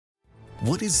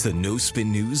What is the No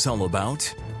Spin News all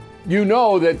about? You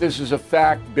know that this is a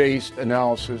fact-based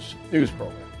analysis news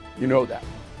program. You know that.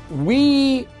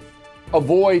 We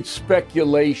avoid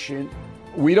speculation.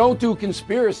 We don't do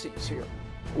conspiracies here.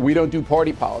 We don't do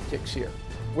party politics here.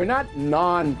 We're not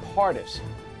nonpartisan.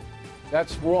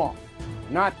 That's wrong.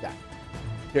 Not that.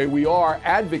 Okay, we are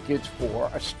advocates for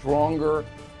a stronger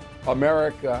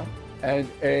America and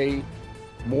a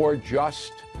more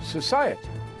just society.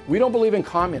 We don't believe in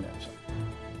communism.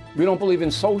 We don't believe in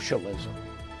socialism.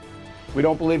 We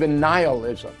don't believe in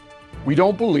nihilism. We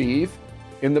don't believe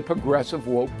in the progressive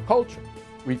woke culture.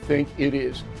 We think it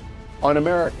is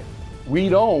un-American. We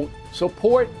don't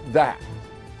support that.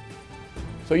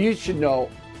 So you should know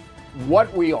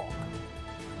what we are,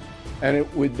 and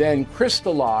it would then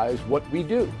crystallize what we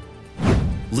do.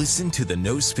 Listen to the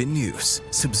No Spin News.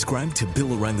 Subscribe to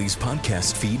Bill O'Reilly's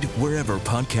podcast feed wherever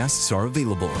podcasts are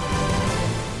available.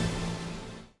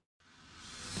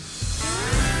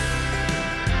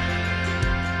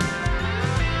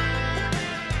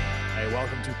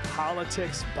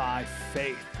 Politics by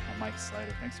Faith. I'm Mike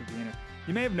Slater. Thanks for being here.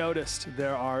 You may have noticed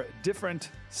there are different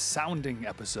sounding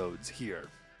episodes here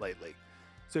lately.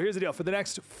 So here's the deal. For the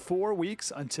next 4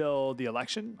 weeks until the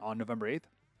election on November 8th,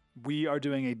 we are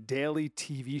doing a daily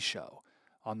TV show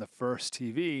on the First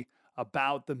TV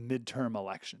about the midterm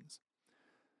elections.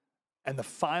 And the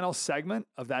final segment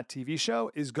of that TV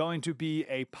show is going to be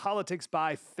a Politics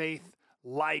by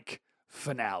Faith-like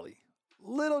finale.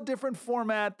 Little different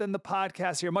format than the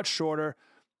podcast here, much shorter,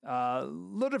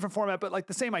 little different format, but like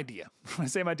the same idea.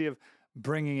 Same idea of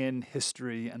bringing in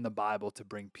history and the Bible to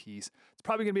bring peace. It's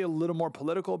probably going to be a little more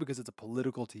political because it's a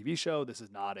political TV show. This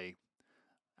is not a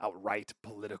outright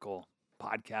political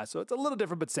podcast. So it's a little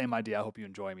different, but same idea. I hope you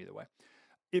enjoy them either way.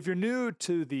 If you're new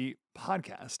to the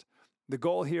podcast, the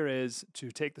goal here is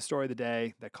to take the story of the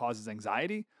day that causes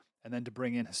anxiety and then to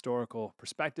bring in historical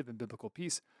perspective and biblical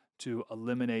peace to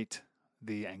eliminate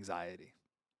the anxiety.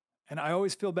 And I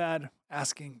always feel bad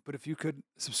asking, but if you could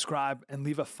subscribe and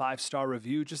leave a 5-star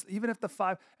review, just even if the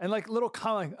 5 and like little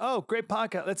comment, oh, great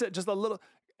podcast. That's it. Just a little.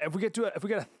 If we get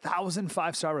 1,000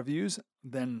 5-star reviews,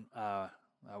 then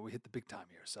we hit the big time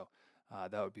here. So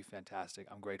that would be fantastic.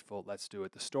 I'm grateful. Let's do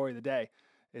it. The story of the day.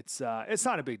 It's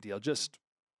not a big deal. Just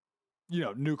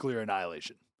nuclear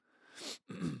annihilation.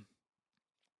 We're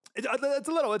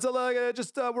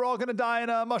all gonna die in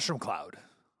a mushroom cloud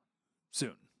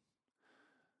soon.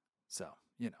 So,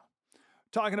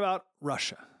 talking about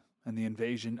Russia and the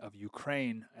invasion of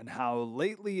Ukraine and how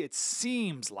lately it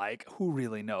seems like, who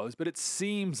really knows, but it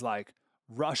seems like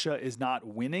Russia is not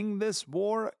winning this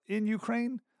war in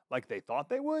Ukraine like they thought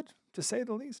they would, to say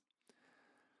the least.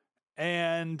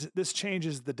 And this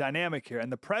changes the dynamic here. And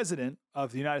the president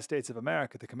of the United States of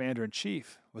America, the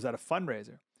commander-in-chief, was at a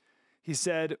fundraiser. He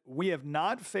said, "We have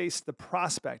not faced the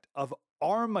prospect of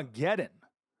Armageddon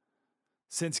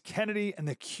since Kennedy and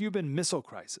the Cuban Missile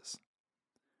Crisis."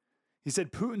 He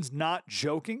said Putin's not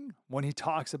joking when he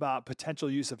talks about potential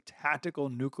use of tactical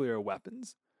nuclear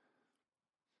weapons.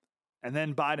 And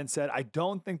then Biden said, "I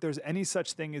don't think there's any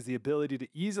such thing as the ability to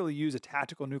easily use a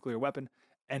tactical nuclear weapon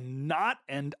and not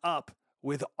end up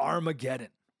with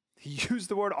Armageddon." He used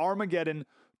the word Armageddon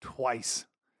twice.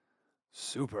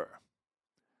 Super.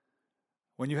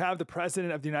 When you have the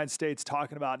president of the United States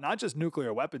talking about not just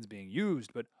nuclear weapons being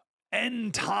used, but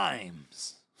end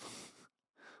times.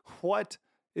 What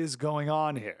is going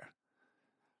on here?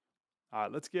 All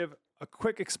right, let's give a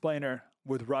quick explainer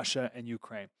with Russia and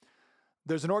Ukraine.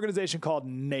 There's an organization called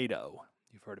NATO.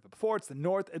 You've heard of it before. It's the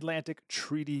North Atlantic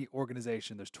Treaty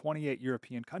Organization. There's 28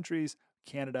 European countries,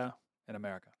 Canada, and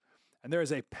America. And there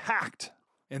is a pact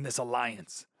in this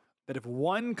alliance that if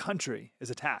one country is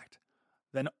attacked,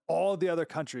 then all the other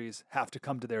countries have to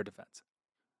come to their defense.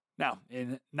 Now,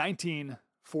 in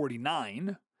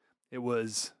 1949,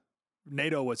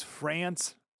 NATO was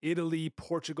France, Italy,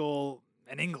 Portugal,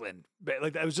 and England.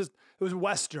 Like it was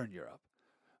Western Europe.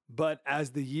 But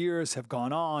as the years have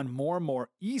gone on, more and more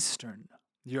Eastern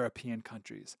European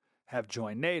countries have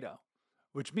joined NATO,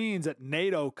 which means that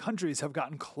NATO countries have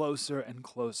gotten closer and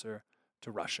closer to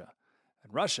Russia.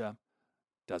 And Russia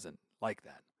doesn't like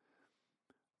that.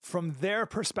 From their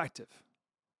perspective,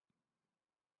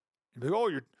 you'd be like, "Oh,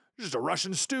 you're just a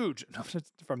Russian stooge."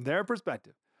 From their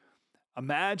perspective,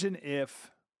 imagine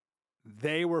if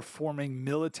they were forming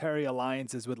military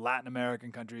alliances with Latin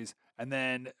American countries and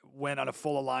then went on a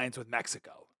full alliance with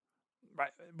Mexico.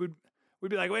 Right? We'd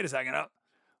be like, wait a second.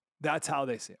 That's how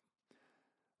they see it.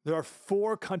 There are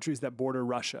 4 countries that border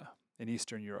Russia in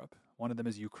Eastern Europe. One of them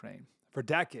is Ukraine. For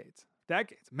decades,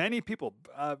 many people,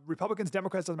 Republicans,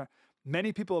 Democrats, doesn't matter,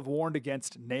 Many people have warned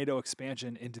against NATO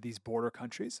expansion into these border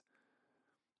countries.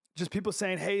 Just people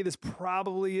saying, hey, this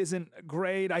probably isn't a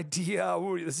great idea.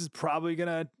 This is probably going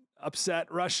to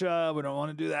upset Russia. We don't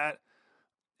want to do that.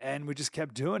 And we just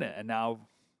kept doing it. And now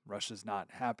Russia's not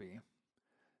happy.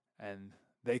 And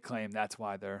they claim that's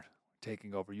why they're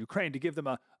taking over Ukraine, to give them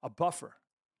a buffer.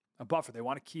 A buffer. They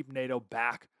want to keep NATO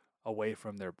back away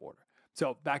from their border.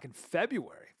 So back in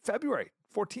February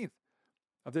 14th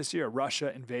of this year,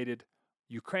 Russia invaded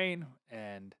Ukraine,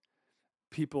 and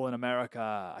people in America,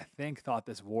 I think, thought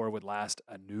this war would last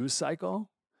a news cycle,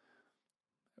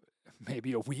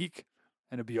 maybe a week,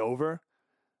 and it'd be over.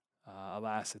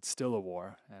 Alas, it's still a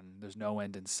war, and there's no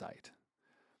end in sight.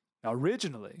 Now,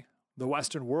 originally, the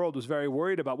Western world was very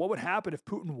worried about what would happen if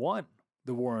Putin won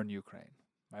the war in Ukraine.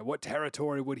 Right? What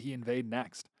territory would he invade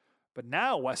next? But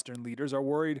now Western leaders are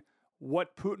worried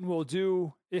what Putin will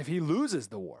do if he loses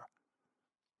the war.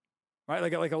 Right?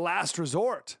 Like a last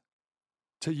resort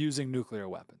to using nuclear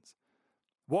weapons.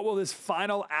 What will his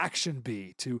final action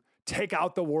be to take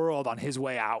out the world on his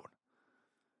way out?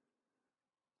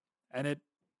 And it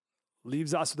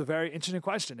leaves us with a very interesting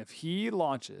question. If he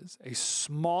launches a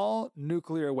small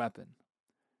nuclear weapon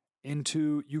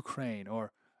into Ukraine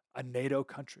or a NATO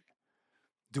country,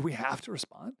 do we have to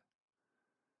respond?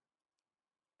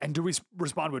 And do we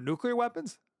respond with nuclear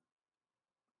weapons?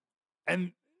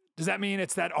 And does that mean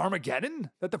it's that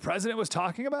Armageddon that the president was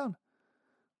talking about?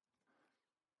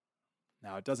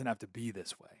 Now, it doesn't have to be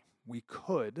this way. We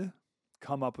could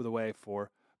come up with a way for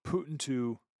Putin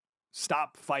to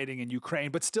stop fighting in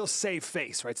Ukraine, but still save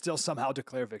face, right? Still somehow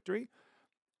declare victory.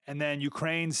 And then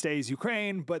Ukraine stays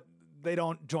Ukraine, but they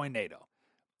don't join NATO.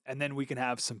 And then we can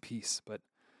have some peace. But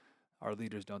our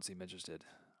leaders don't seem interested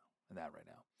in that right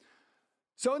now.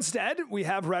 So instead, we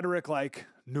have rhetoric like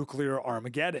nuclear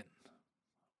Armageddon.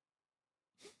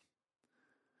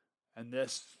 And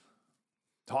this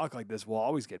talk like this will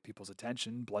always get people's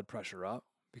attention, blood pressure up,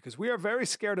 because we are very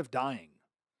scared of dying.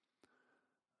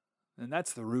 And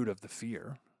that's the root of the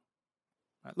fear.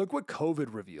 Right? Look what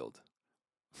COVID revealed.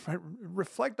 Right?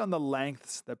 Reflect on the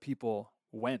lengths that people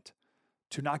went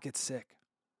to not get sick.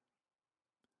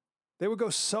 They would go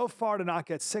so far to not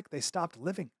get sick, they stopped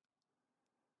living.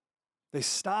 They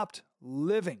stopped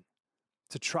living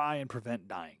to try and prevent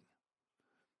dying.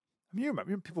 I mean, you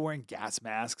remember people wearing gas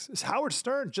masks. Howard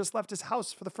Stern just left his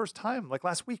house for the first time, like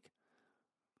last week.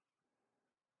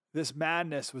 This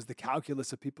madness was the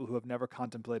calculus of people who have never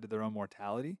contemplated their own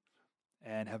mortality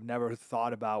and have never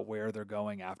thought about where they're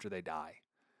going after they die.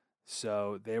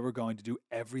 So they were going to do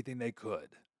everything they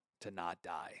could to not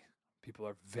die. People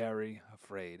are very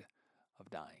afraid of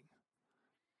dying.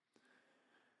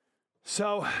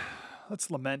 So let's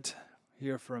lament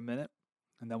here for a minute,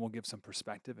 and then we'll give some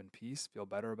perspective and peace, feel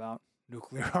better about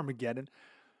nuclear Armageddon.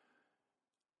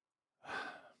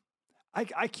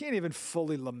 I can't even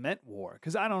fully lament war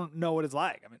because I don't know what it's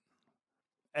like. I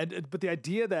mean, but the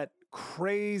idea that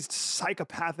crazed,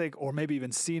 psychopathic, or maybe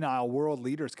even senile world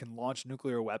leaders can launch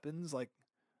nuclear weapons, like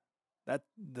that's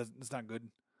not good.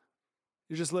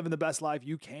 You're just living the best life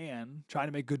you can, trying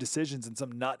to make good decisions, and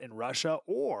some nut in Russia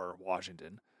or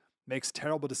Washington makes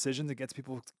terrible decisions and gets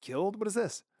people killed. What is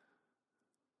this?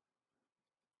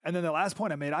 And then the last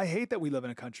point I made, I hate that we live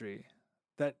in a country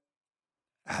that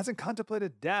hasn't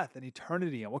contemplated death and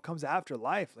eternity and what comes after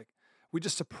life. Like, we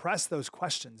just suppress those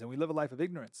questions and we live a life of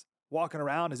ignorance, walking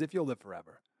around as if you'll live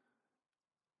forever,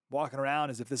 walking around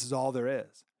as if this is all there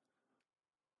is.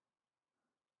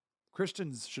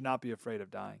 Christians should not be afraid of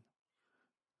dying.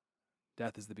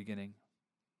 Death is the beginning,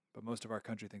 but most of our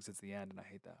country thinks it's the end, and I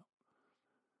hate that.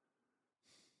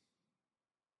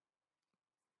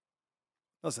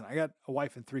 Listen, I got a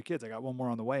wife and 3 kids. I got one more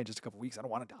on the way in just a couple weeks. I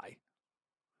don't want to die.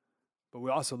 But we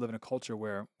also live in a culture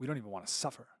where we don't even want to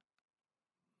suffer.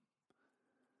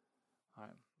 All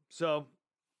right. So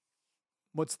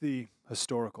what's the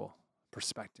historical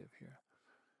perspective here?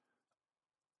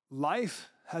 Life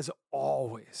has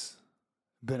always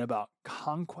been about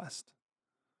conquest.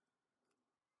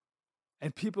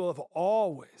 And people have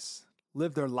always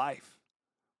lived their life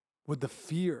with the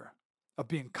fear of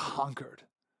being conquered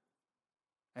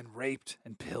and raped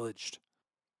and pillaged.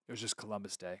 It was just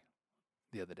Columbus Day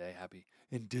the other day. Happy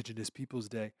Indigenous Peoples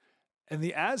Day. And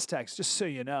the Aztecs, just so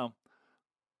you know,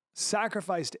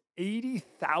 sacrificed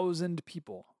 80,000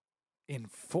 people in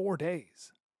 4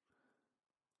 days.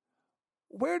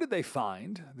 Where did they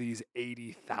find these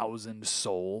 80,000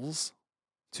 souls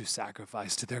to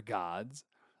sacrifice to their gods?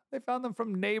 They found them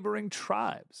from neighboring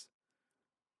tribes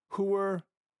who were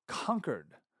conquered.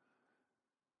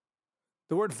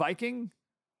 The word Viking,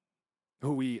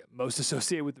 who we most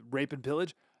associate with rape and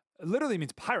pillage, It literally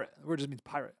means pirate. The word just means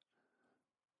pirate.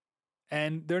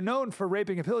 And they're known for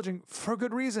raping and pillaging for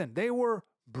good reason. They were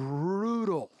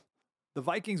brutal. The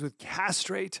Vikings would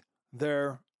castrate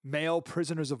their male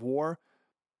prisoners of war.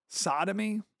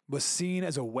 Sodomy was seen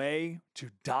as a way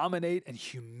to dominate and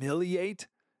humiliate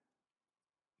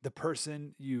the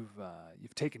person you've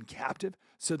taken captive.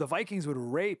 So the Vikings would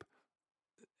rape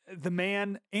the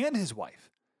man and his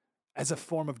wife as a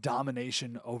form of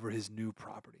domination over his new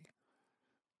property.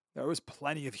 There was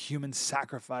plenty of human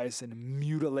sacrifice and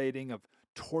mutilating of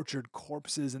tortured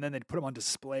corpses, and then they'd put them on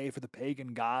display for the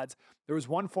pagan gods. There was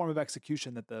one form of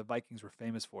execution that the Vikings were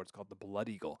famous for. It's called the blood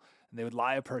eagle. And they would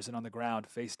lie a person on the ground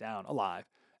face down, alive,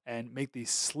 and make these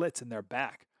slits in their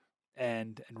back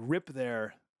and rip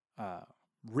their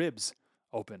ribs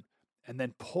open, and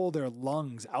then pull their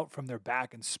lungs out from their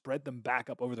back and spread them back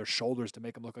up over their shoulders to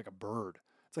make them look like a bird.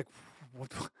 It's like,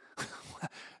 what?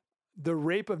 The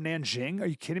rape of Nanjing? Are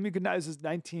you kidding me? Good night. This is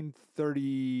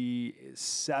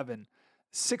 1937.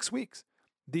 6 weeks.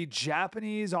 The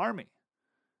Japanese army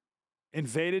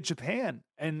invaded Japan,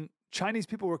 and Chinese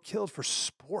people were killed for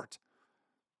sport.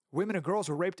 Women and girls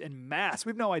were raped en masse. We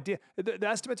have no idea. The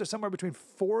estimates are somewhere between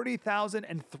 40,000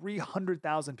 and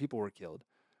 300,000 people were killed.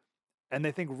 And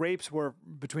they think rapes were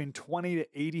between 20 to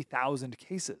 80,000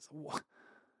 cases.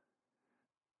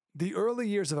 The early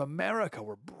years of America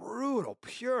were brutal,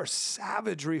 pure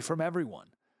savagery from everyone.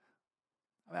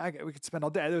 I mean, we could spend all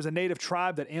day. There was a native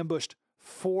tribe that ambushed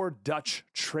 4 Dutch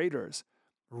traders,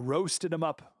 roasted them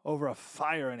up over a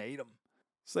fire and ate them.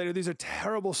 Slater, these are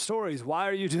terrible stories. Why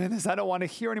are you doing this? I don't want to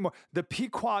hear anymore. The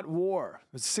Pequot War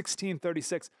was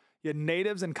 1636. You had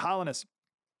natives and colonists.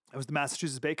 It was the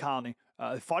Massachusetts Bay Colony.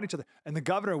 They fought each other. And the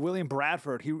governor, William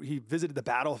Bradford, he visited the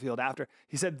battlefield after.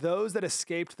 He said those that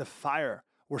escaped the fire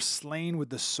were slain with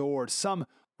the sword. Some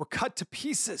were cut to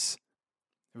pieces.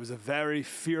 It was a very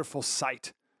fearful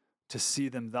sight to see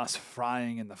them thus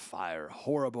frying in the fire.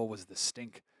 Horrible was the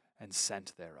stink and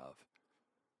scent thereof.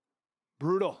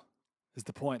 Brutal is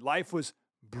the point. Life was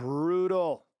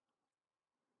brutal.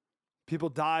 People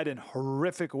died in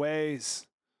horrific ways.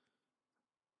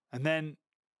 And then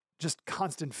just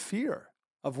constant fear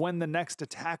of when the next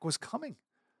attack was coming.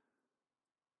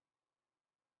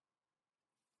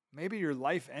 Maybe your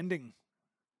life ending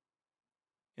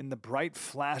in the bright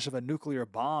flash of a nuclear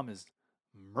bomb is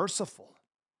merciful.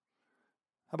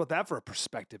 How about that for a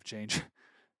perspective change?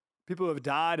 People who have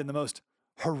died in the most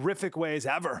horrific ways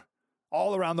ever,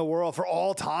 all around the world for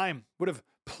all time, would have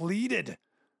pleaded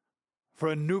for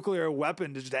a nuclear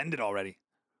weapon to just end it already.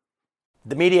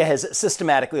 The media has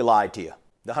systematically lied to you.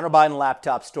 The Hunter Biden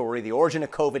laptop story, the origin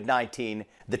of COVID-19,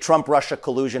 the Trump-Russia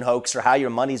collusion hoax, or how your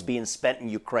money's being spent in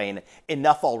Ukraine.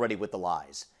 Enough already with the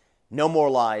lies. No more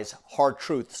lies, hard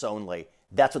truths only.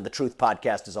 That's what the Truth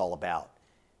Podcast is all about.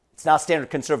 It's not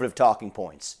standard conservative talking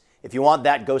points. If you want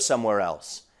that, go somewhere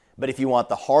else. But if you want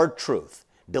the hard truth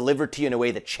delivered to you in a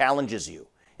way that challenges you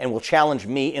and will challenge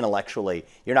me intellectually,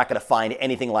 you're not going to find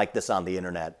anything like this on the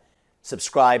internet.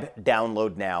 Subscribe,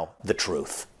 download now, The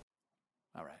Truth.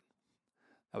 All right.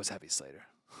 That was heavy, Slater.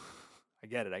 I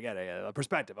get it.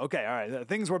 Perspective. Okay, all right.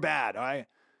 Things were bad, all right?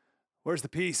 Where's the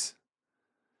peace?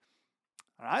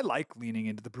 I like leaning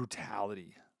into the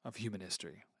brutality of human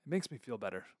history. It makes me feel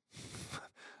better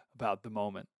about the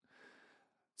moment.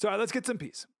 So, all right, let's get some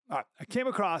peace. All right, I came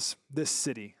across this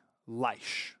city,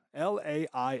 Laish.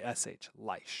 Laish.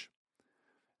 Laish.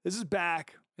 This is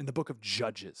back in the book of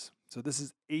Judges. So this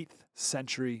is 8th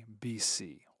century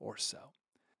BC or so.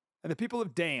 And the people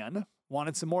of Dan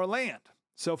wanted some more land.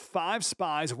 So 5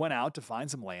 spies went out to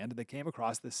find some land, and they came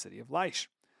across this city of Laish.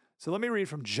 So let me read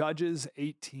from Judges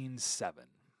 18:7.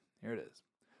 Here it is.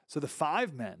 So the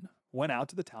 5 men went out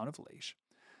to the town of Laish,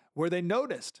 where they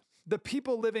noticed the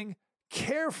people living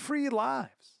carefree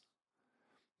lives.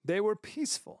 They were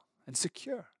peaceful and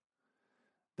secure.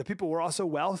 The people were also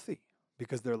wealthy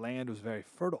because their land was very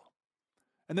fertile.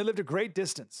 And they lived a great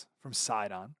distance from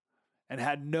Sidon and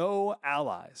had no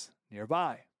allies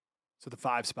nearby. So the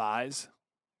 5 spies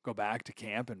go back to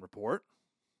camp and report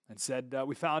and said,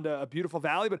 we found a beautiful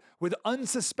valley, but with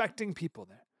unsuspecting people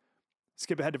there.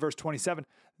 Skip ahead to verse 27.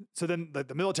 So then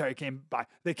the military came by.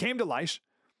 They came to Laish,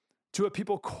 to a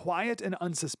people quiet and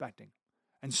unsuspecting,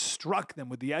 and struck them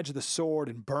with the edge of the sword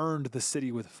and burned the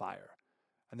city with fire.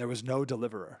 And there was no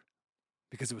deliverer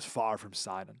because it was far from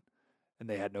Sidon, and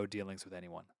they had no dealings with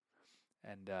anyone.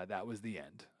 And that was the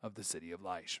end of the city of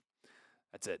Laish.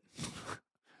 That's it.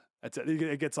 That's it.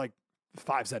 It gets like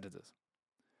 5 sentences.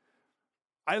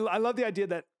 I love the idea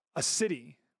that a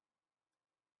city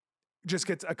just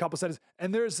gets a couple sentences,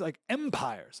 and there's like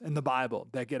empires in the Bible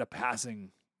that get a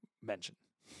passing mention.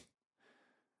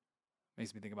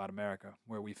 Makes me think about America,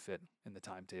 where we fit in the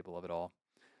timetable of it all.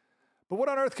 But what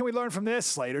on earth can we learn from this,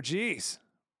 Slater? Jeez.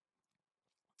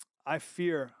 I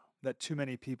fear that too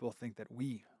many people think that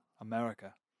we,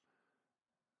 America,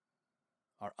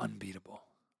 are unbeatable.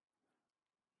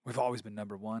 We've always been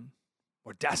number one.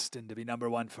 We're destined to be number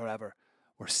one forever.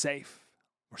 We're safe.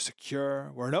 We're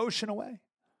secure. We're an ocean away.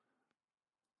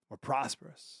 We're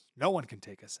prosperous. No one can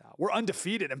take us out. We're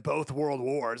undefeated in both world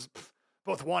wars,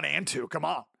 both 1 and 2. Come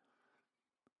on.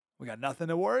 We got nothing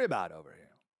to worry about over here.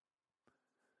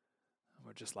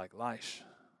 We're just like Laish.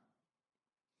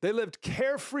 They lived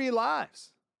carefree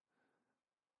lives.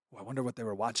 Well, I wonder what they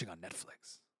were watching on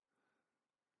Netflix.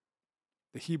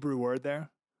 The Hebrew word there,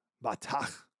 batach,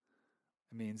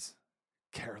 it means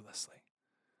carelessly.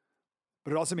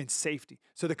 But it also means safety.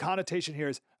 So the connotation here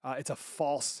is it's a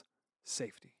false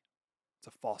safety. It's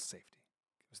a false safety.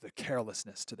 It was the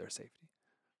carelessness to their safety.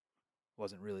 It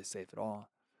wasn't really safe at all.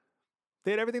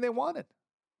 They had everything they wanted.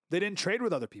 They didn't trade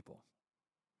with other people.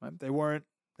 Right? They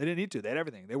didn't need to. They had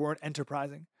everything. They weren't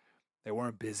enterprising. They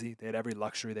weren't busy. They had every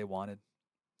luxury they wanted.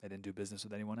 They didn't do business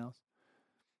with anyone else.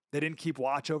 They didn't keep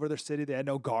watch over their city. They had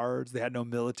no guards. They had no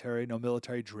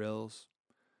military drills.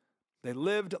 They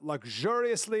lived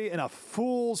luxuriously in a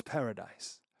fool's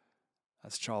paradise,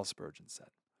 as Charles Spurgeon said.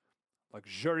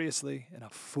 Luxuriously in a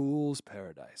fool's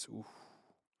paradise. Ooh.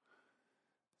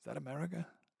 Is that America?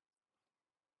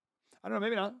 I don't know,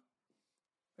 maybe not.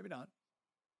 Maybe not.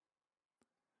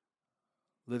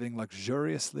 Living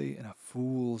luxuriously in a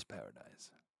fool's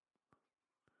paradise.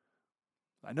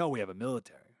 I know we have a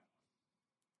military,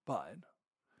 but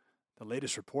the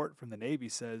latest report from the Navy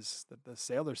says that the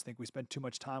sailors think we spend too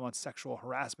much time on sexual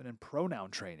harassment and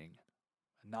pronoun training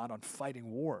and not on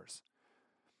fighting wars.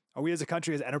 Are we as a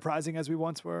country as enterprising as we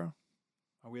once were?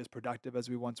 Are we as productive as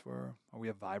we once were? Are we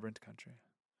a vibrant country?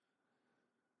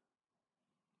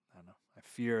 I don't know. I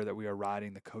fear that we are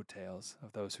riding the coattails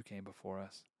of those who came before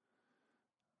us.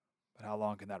 But how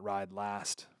long can that ride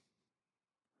last?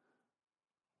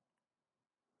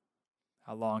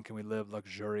 How long can we live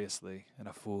luxuriously in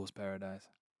a fool's paradise?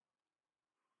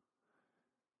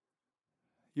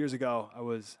 Years ago, I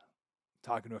was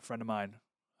talking to a friend of mine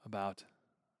about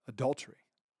adultery.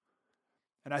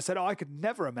 And I said, I could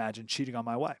never imagine cheating on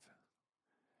my wife.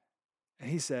 And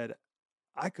he said,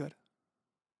 I could.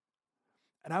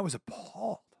 And I was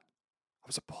appalled.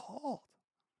 I said,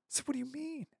 what do you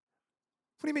mean?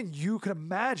 What do you mean you could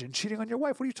imagine cheating on your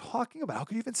wife? What are you talking about? How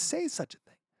could you even say such a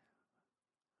thing?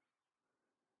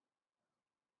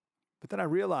 But then I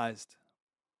realized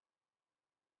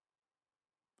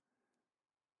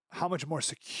how much more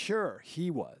secure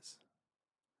he was,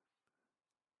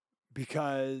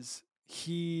 because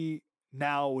he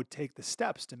now would take the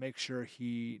steps to make sure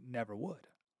he never would.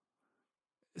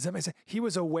 Does that make sense? He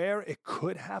was aware it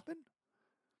could happen,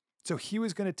 so he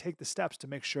was going to take the steps to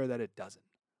make sure that it doesn't.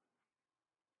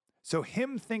 So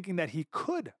him thinking that he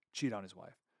could cheat on his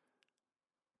wife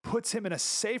puts him in a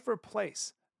safer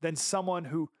place than someone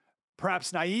who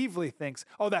perhaps naively thinks,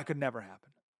 that could never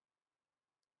happen.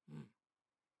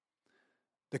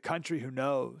 The country who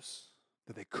knows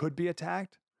that they could be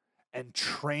attacked and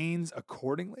trains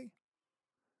accordingly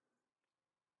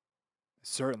is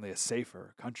certainly a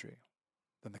safer country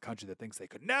than the country that thinks they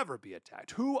could never be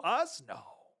attacked. Who, us? No.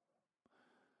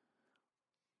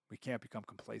 We can't become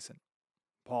complacent.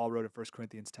 Paul wrote in 1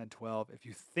 Corinthians 10:12, if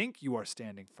you think you are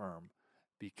standing firm,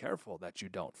 be careful that you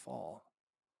don't fall.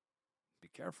 Be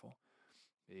careful.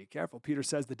 Be careful. Peter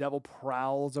says the devil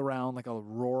prowls around like a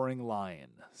roaring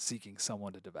lion, seeking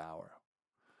someone to devour.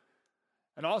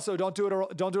 And also, don't do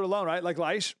it alone, right? Like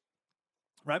Laish,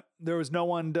 right? There was no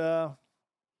one to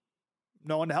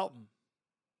help them.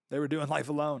 They were doing life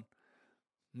alone.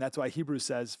 And that's why Hebrews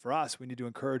says, for us, we need to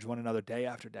encourage one another day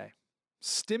after day.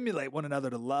 Stimulate one another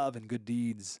to love and good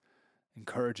deeds,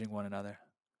 encouraging one another.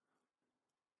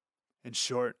 In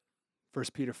short, 1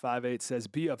 Peter 5:8 says,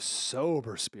 be of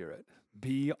sober spirit.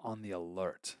 Be on the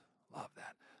alert. Love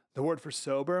that. The word for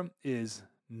sober is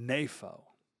nepho.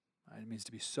 Right? It means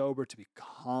to be sober, to be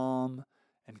calm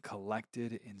and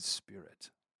collected in spirit.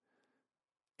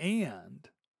 And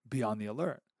be on the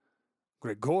alert.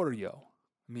 Gregorio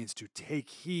means to take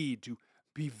heed, to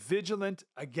be vigilant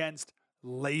against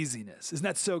laziness. Isn't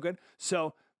that so good?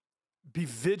 So be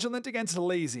vigilant against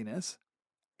laziness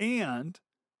and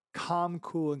calm,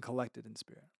 cool, and collected in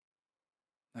spirit.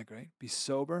 Isn't that great? Be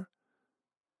sober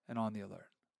and on the alert.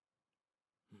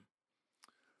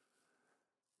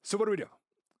 So what do?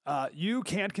 You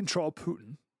can't control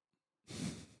Putin.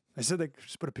 I said that,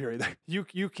 just put a period there.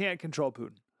 You can't control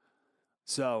Putin.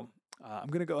 So I'm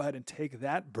going to go ahead and take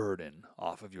that burden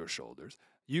off of your shoulders.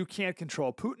 You can't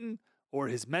control Putin or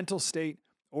his mental state,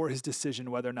 or his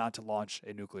decision whether or not to launch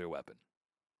a nuclear weapon.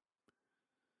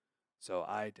 So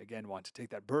I, again, want to take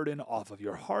that burden off of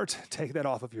your heart, take that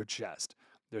off of your chest.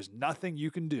 There's nothing you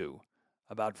can do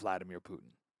about Vladimir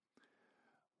Putin.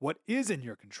 What is in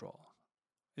your control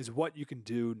is what you can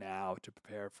do now to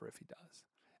prepare for if he does.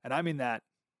 And I mean that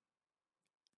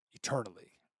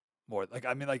eternally.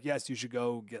 Yes, you should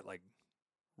go get like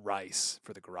rice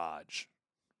for the garage,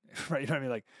 right? You know what I mean?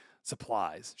 Like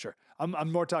supplies, sure.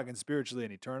 I'm more talking spiritually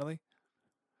and eternally.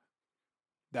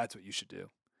 That's what you should do.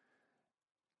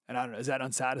 And I don't know, is that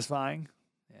unsatisfying?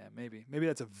 Yeah, maybe. Maybe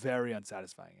that's a very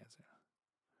unsatisfying answer.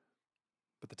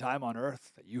 But the time on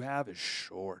earth that you have is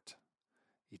short.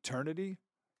 Eternity,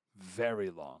 very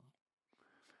long.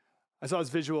 I saw this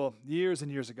visual years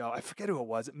and years ago. I forget who it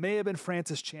was. It may have been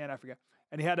Francis Chan, I forget.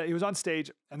 And he was on stage,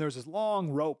 and there was this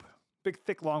long rope, big,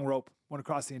 thick, long rope, went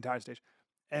across the entire stage.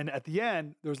 And at the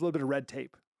end, there was a little bit of red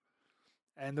tape.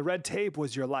 And the red tape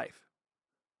was your life.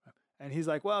 And he's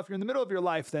like, well, if you're in the middle of your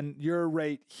life, then you're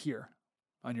right here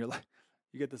on your life.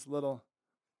 You get this little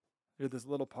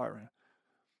part right now.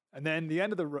 And then the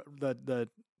end of the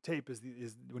tape is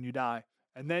when you die.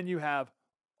 And then you have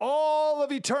all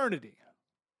of eternity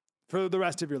for the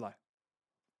rest of your life.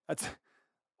 That's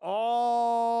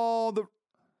all the...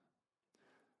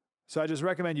 So I just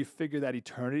recommend you figure that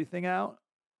eternity thing out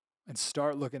and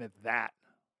start looking at that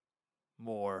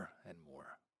more and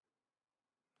more.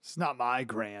 It's not my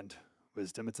grand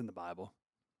wisdom. It's in the Bible.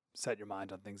 Set your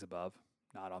mind on things above,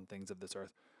 not on things of this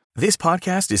earth. This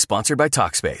podcast is sponsored by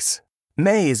Talkspace.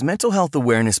 May is Mental Health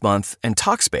Awareness Month, and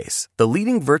Talkspace, the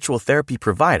leading virtual therapy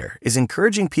provider, is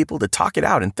encouraging people to talk it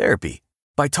out in therapy.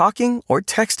 By talking or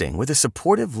texting with a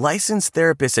supportive, licensed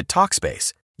therapist at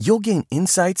Talkspace, you'll gain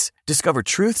insights, discover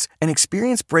truths, and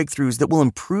experience breakthroughs that will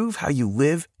improve how you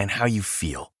live and how you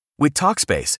feel. With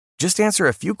Talkspace, just answer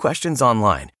a few questions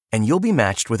online, and you'll be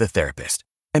matched with a therapist.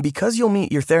 And because you'll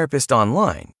meet your therapist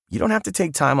online, you don't have to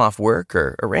take time off work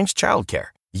or arrange childcare.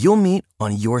 You'll meet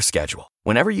on your schedule,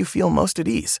 whenever you feel most at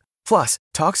ease. Plus,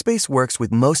 Talkspace works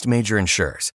with most major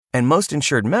insurers, and most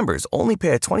insured members only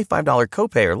pay a $25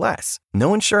 copay or less.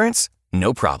 No insurance?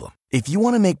 No problem. If you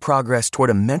want to make progress toward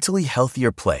a mentally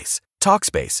healthier place,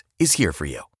 Talkspace is here for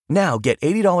you. Now get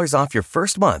 $80 off your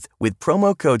first month with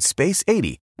promo code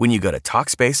SPACE80 when you go to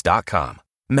Talkspace.com.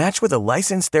 Match with a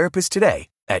licensed therapist today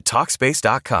at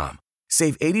Talkspace.com.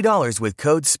 Save $80 with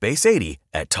code SPACE80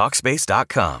 at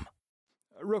Talkspace.com.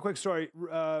 Real quick story.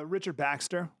 Richard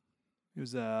Baxter, he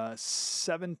was a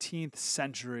 17th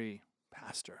century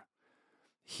pastor.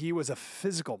 He was a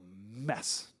physical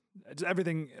mess.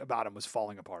 Everything about him was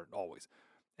falling apart always.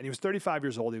 And he was 35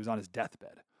 years old. He was on his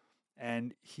deathbed.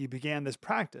 And he began this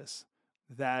practice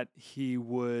that he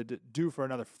would do for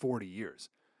another 40 years.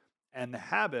 And the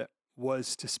habit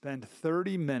was to spend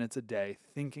 30 minutes a day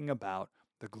thinking about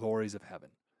the glories of heaven.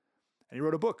 And he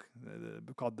wrote a book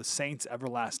called The Saints'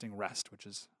 Everlasting Rest, which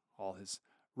is all his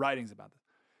writings about this.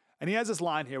 And he has this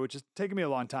line here, which has taken me a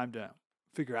long time to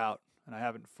figure out, and I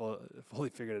haven't fully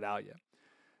figured it out yet.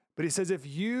 But he says, if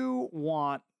you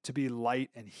want to be light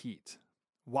and heat,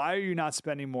 why are you not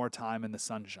spending more time in the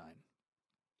sunshine?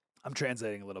 I'm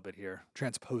translating a little bit here,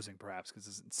 transposing perhaps, because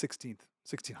it's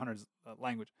 1600s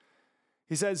language.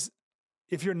 He says,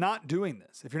 if you're not doing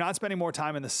this, if you're not spending more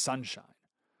time in the sunshine,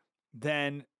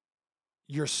 then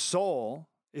your soul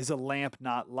is a lamp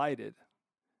not lighted,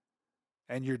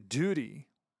 and your duty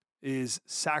is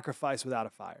sacrifice without a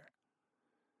fire.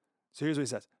 So here's what he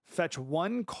says. Fetch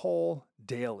one coal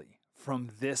daily from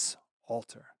this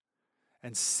altar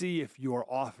and see if your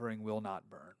offering will not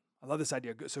burn. I love this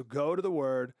idea. So go to the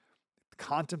word,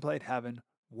 contemplate heaven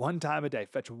one time a day.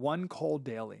 Fetch one coal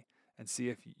daily and see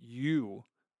if you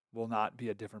will not be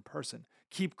a different person.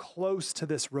 Keep close to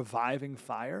this reviving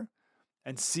fire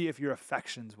and see if your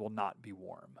affections will not be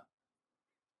warm.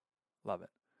 Love it.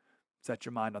 Set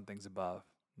your mind on things above,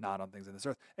 not on things in this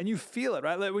earth. And you feel it,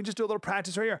 right? We just do a little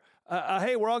practice right here.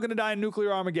 Hey, we're all going to die in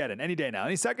nuclear Armageddon any day now,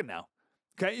 any second now.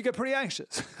 Okay, you get pretty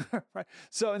anxious, right?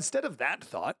 So instead of that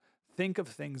thought, think of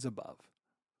things above.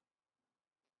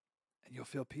 And you'll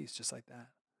feel peace just like that.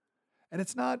 And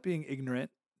it's not being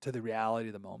ignorant to the reality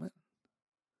of the moment.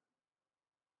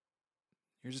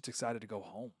 You're just excited to go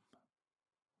home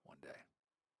one day.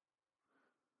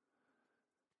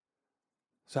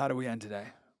 So how do we end today?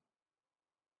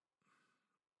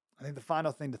 I think the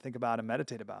final thing to think about and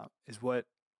meditate about is what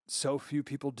so few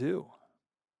people do.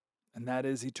 And that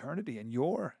is eternity and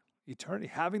your eternity.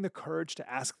 Having the courage to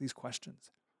ask these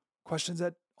questions. Questions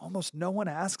that almost no one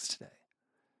asks today.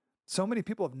 So many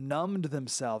people have numbed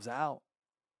themselves out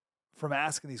from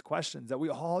asking these questions that we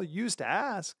all used to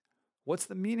ask What's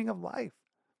the meaning of life?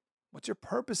 What's your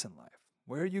purpose in life?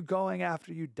 Where are you going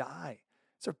after you die?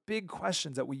 These are big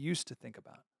questions that we used to think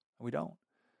about, and we don't.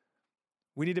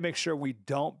 We need to make sure we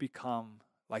don't become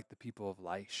like the people of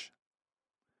Laish.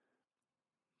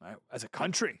 Right? As a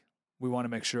country, we want to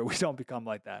make sure we don't become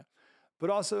like that. But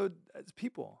also as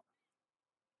people,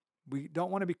 we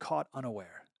don't want to be caught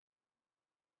unaware.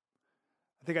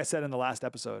 I think I said in the last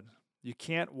episode, you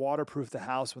can't waterproof the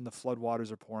house when the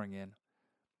floodwaters are pouring in.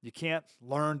 You can't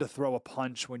learn to throw a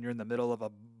punch when you're in the middle of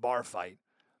a bar fight.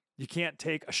 You can't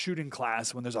take a shooting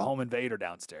class when there's a home invader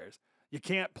downstairs. You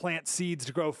can't plant seeds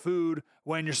to grow food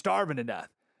when you're starving to death.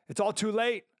 It's all too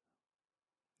late.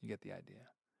 You get the idea.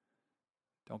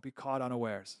 Don't be caught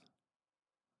unawares.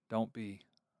 Don't be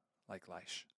like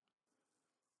Laish.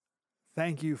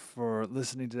 Thank you for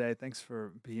listening today. Thanks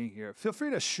for being here. Feel free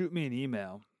to shoot me an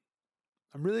email.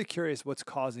 I'm really curious what's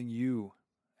causing you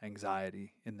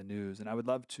anxiety in the news, and I would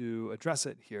love to address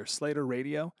it here.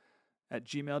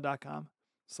 SlaterRadio@gmail.com.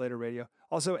 Slater Radio.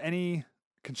 Also, any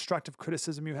constructive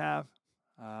criticism you have,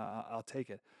 I'll take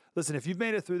it. Listen, if you've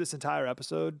made it through this entire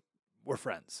episode, we're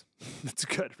friends. That's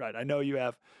good, right? I know you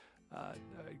have a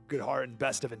good heart and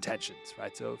best of intentions,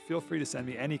 right? So feel free to send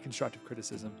me any constructive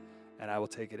criticism, and I will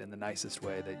take it in the nicest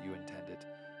way that you intend it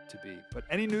to be. But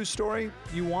any news story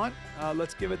you want,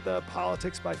 let's give it the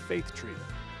politics by faith treatment.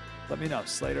 Let me know,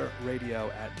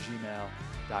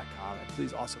 slaterradio@gmail.com. And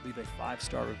please also leave a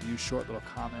 5-star review, short little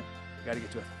comment. We got to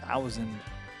get to 1,000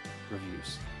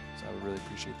 reviews. So I would really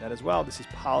appreciate that as well. This is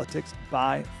Politics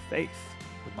by Faith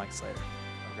with Mike Slater.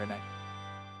 Have a great night.